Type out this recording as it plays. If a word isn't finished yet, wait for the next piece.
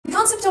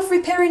of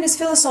repairing is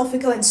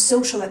philosophical and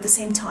social at the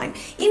same time.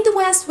 In the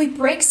West, we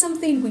break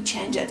something, we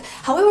change it.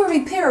 However,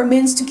 repair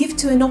means to give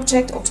to an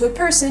object or to a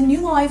person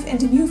new life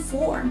and a new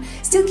form,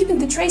 still keeping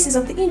the traces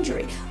of the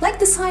injury, like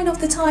the sign of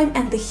the time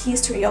and the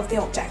history of the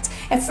object.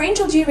 A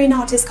French Algerian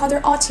artist, Kader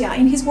Attia,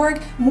 in his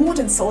work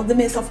Modern Soul, the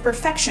Myth of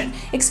Perfection,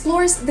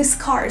 explores the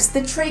scars,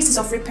 the traces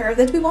of repair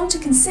that we want to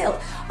conceal.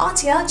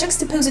 Attia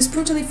juxtaposes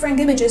brutally frank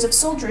images of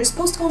soldiers'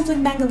 post-conflict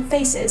mangled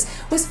faces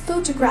with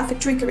photographic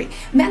trickery,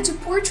 meant to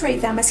portray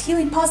them as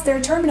healing past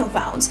their terminal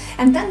wounds,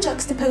 and then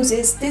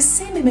juxtaposes these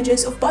same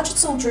images of budget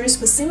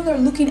soldiers with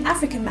similar-looking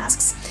African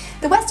masks.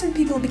 The Western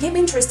people became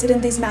interested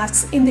in these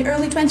masks in the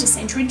early 20th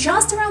century,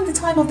 just around the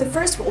time of the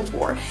First World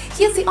War.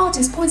 Here the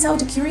artist points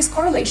out a curious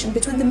correlation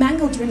between the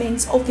mangled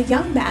remains of the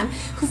young man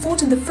who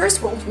fought in the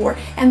First World War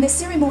and the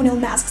ceremonial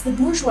masks the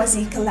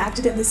bourgeoisie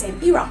collected in the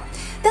same era.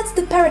 That's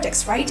the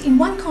paradox, right? In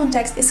one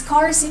context, a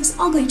scar seems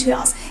ugly to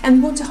us and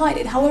we want to hide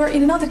it. However,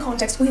 in another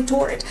context, we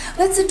adore it.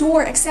 Let's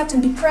adore, accept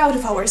and be proud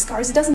of our scars. It doesn't